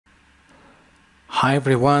Hi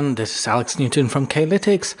everyone, this is Alex Newton from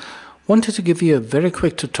K-lytics. Wanted to give you a very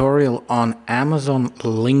quick tutorial on Amazon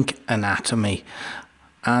link anatomy.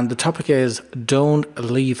 And the topic is don't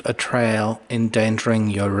leave a trail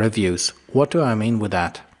endangering your reviews. What do I mean with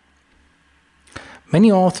that?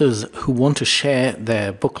 Many authors who want to share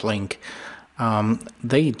their book link,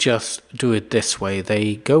 they just do it this way.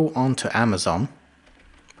 They go onto Amazon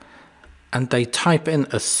and they type in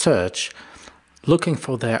a search looking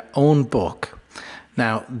for their own book.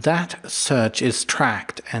 Now that search is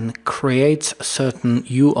tracked and creates certain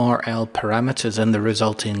URL parameters in the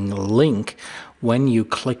resulting link when you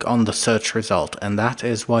click on the search result, and that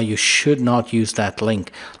is why you should not use that link.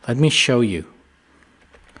 Let me show you.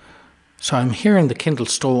 So I'm here in the Kindle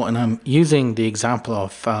store and I'm using the example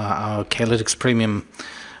of our K-lytics Premium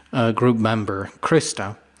group member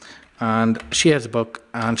Krista, and she has a book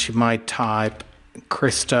and she might type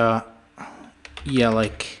Krista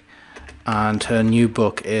Yelich and her new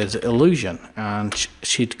book is Illusion, and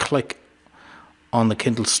she'd click on the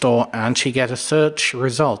Kindle store and she get a search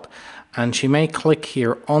result, and she may click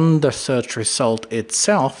here on the search result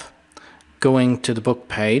itself, going to the book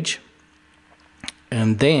page,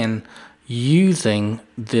 and then using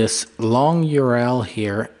this long URL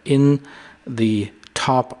here in the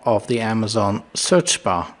top of the Amazon search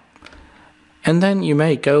bar. And then you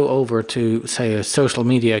may go over to, say, a social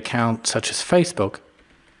media account such as Facebook.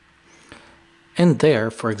 And there,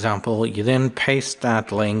 for example, you then paste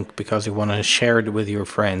that link because you want to share it with your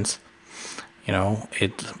friends. You know,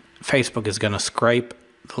 Facebook is going to scrape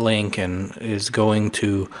the link and is going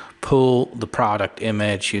to pull the product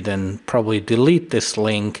image. You then probably delete this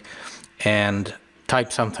link and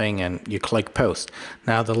type something and you click post.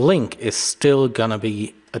 Now the link is still going to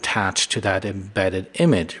be attached to that embedded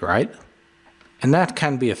image, right? And that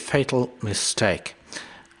can be a fatal mistake.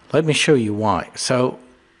 Let me show you why. So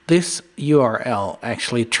this URL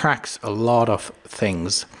actually tracks a lot of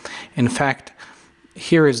things. In fact,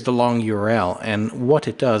 here is the long URL, and what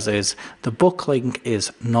it does is the book link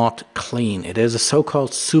is not clean. It is a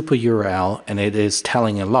so-called super URL, and it is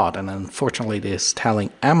telling a lot, and unfortunately it is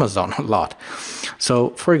telling Amazon a lot. So,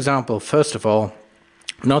 for example, first of all,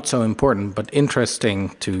 not so important but interesting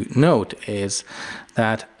to note is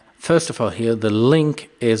that first of all here, the link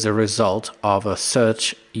is a result of a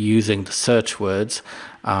search using the search words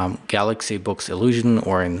Galaxy Books Illusion,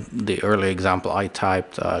 or in the early example I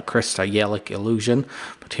typed Krista Yelich Illusion,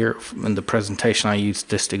 but here in the presentation I used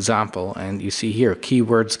this example, and you see here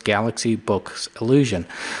keywords Galaxy Books Illusion.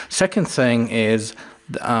 Second thing is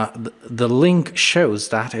the link shows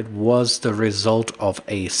that it was the result of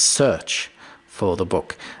a search for the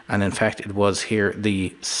book, and in fact it was here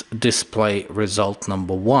the display result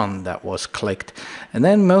number 1 that was clicked. And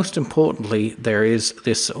then most importantly, there is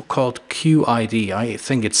this so-called QID. I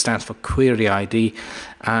think it stands for query ID,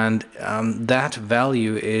 and that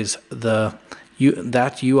value is that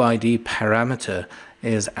UID parameter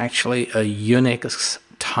is actually a Unix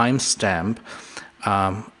timestamp.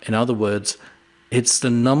 In other words, it's the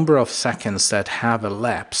number of seconds that have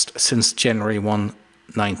elapsed since January 1,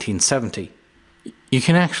 1970. You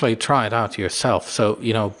can actually try it out yourself. So,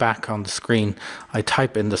 you know, back on the screen, I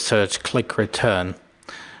type in the search, click return.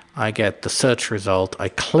 I get the search result. I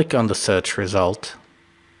click on the search result.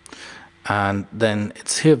 And then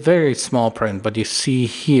it's here very small print, but you see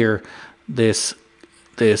here this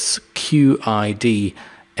QID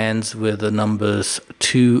ends with the numbers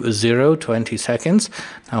 20, 20 seconds.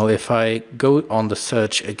 Now, if I go on the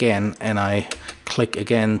search again and I click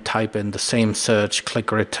again, type in the same search,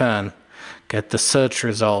 click return, get the search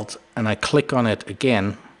result, and I click on it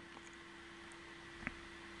again,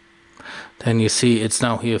 then you see it's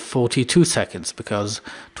now here 42 seconds because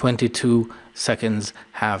 22 seconds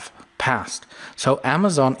have passed. So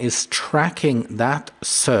Amazon is tracking that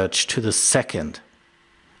search to the second.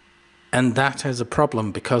 And that is a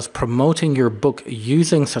problem because promoting your book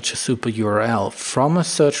using such a super URL from a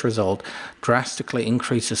search result drastically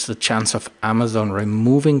increases the chance of Amazon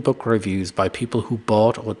removing book reviews by people who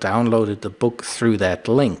bought or downloaded the book through that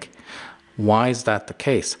link. Why is that the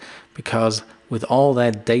case? Because with all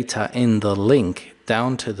that data in the link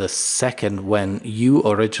down to the second when you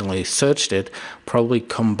originally searched it, probably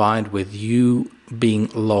combined with you being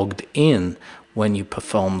logged in when you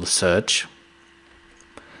perform the search,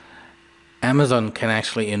 Amazon can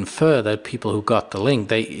actually infer that people who got the link,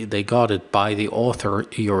 they got it by the author,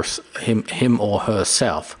 him or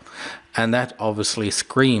herself. And that obviously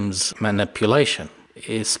screams manipulation,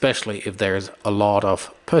 especially if there's a lot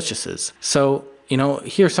of purchases. So,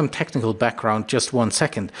 here's some technical background, just 1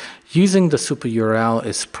 second. Using the super URL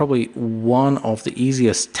is probably one of the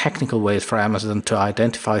easiest technical ways for Amazon to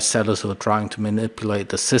identify sellers who are trying to manipulate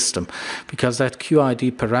the system, because that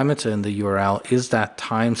QID parameter in the URL is that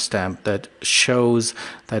timestamp that shows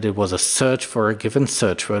that it was a search for a given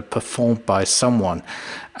search word performed by someone.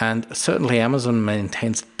 And certainly Amazon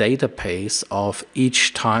maintains a database of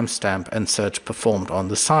each timestamp and search performed on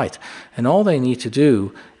the site. And all they need to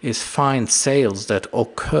do is find sales that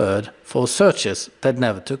occurred for searches that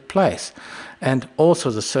never took place. And also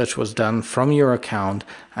the search was done from your account,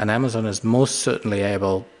 and Amazon is most certainly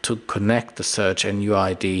able to connect the search and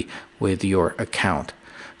UID with your account.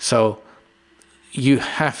 So you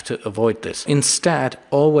have to avoid this. Instead,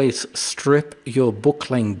 always strip your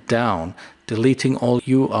booklink down, deleting all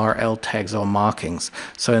URL tags or markings.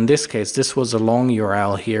 So in this case, this was a long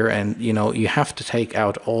URL here, and you have to take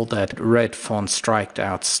out all that red font striked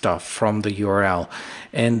out stuff from the URL.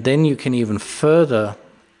 And then you can even further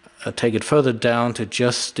take it further down to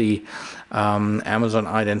just the Amazon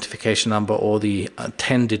identification number, or the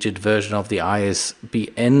 10-digit version of the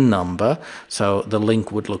ISBN number. So the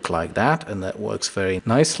link would look like that, and that works very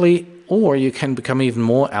nicely. Or you can become even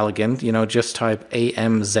more elegant, just type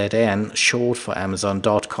AMZN, short for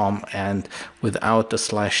Amazon.com, and without the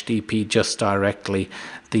 /DP, just directly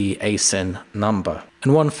the ASIN number.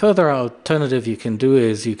 And one further alternative you can do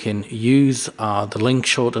is you can use the link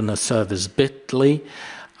shortener service Bitly,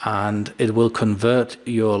 and it will convert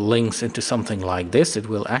your links into something like this. It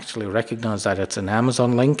will actually recognize that it's an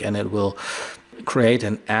Amazon link, and it will create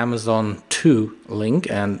an Amazon to link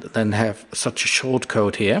and then have such a short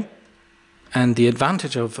code here. And the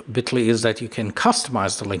advantage of Bitly is that you can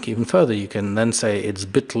customize the link even further. You can then say it's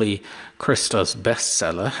Bitly Krista's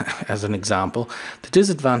bestseller, as an example. The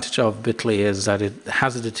disadvantage of Bitly is that it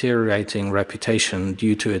has a deteriorating reputation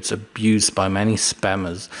due to its abuse by many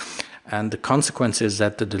spammers. And the consequence is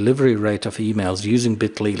that the delivery rate of emails using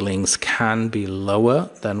Bitly links can be lower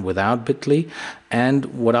than without Bitly. And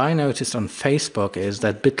what I noticed on Facebook is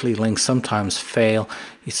that Bitly links sometimes fail,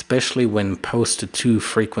 especially when posted too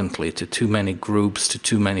frequently to too many groups, to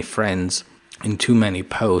too many friends, in too many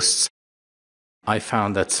posts. I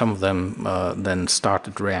found that some of them then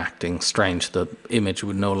started reacting strange. The image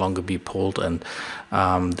would no longer be pulled, and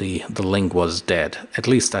the link was dead. At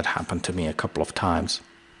least that happened to me a couple of times.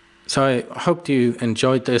 So I hope you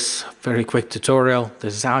enjoyed this very quick tutorial.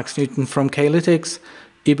 This is Alex Newton from K-lytics,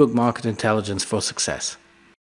 ebook market intelligence for success.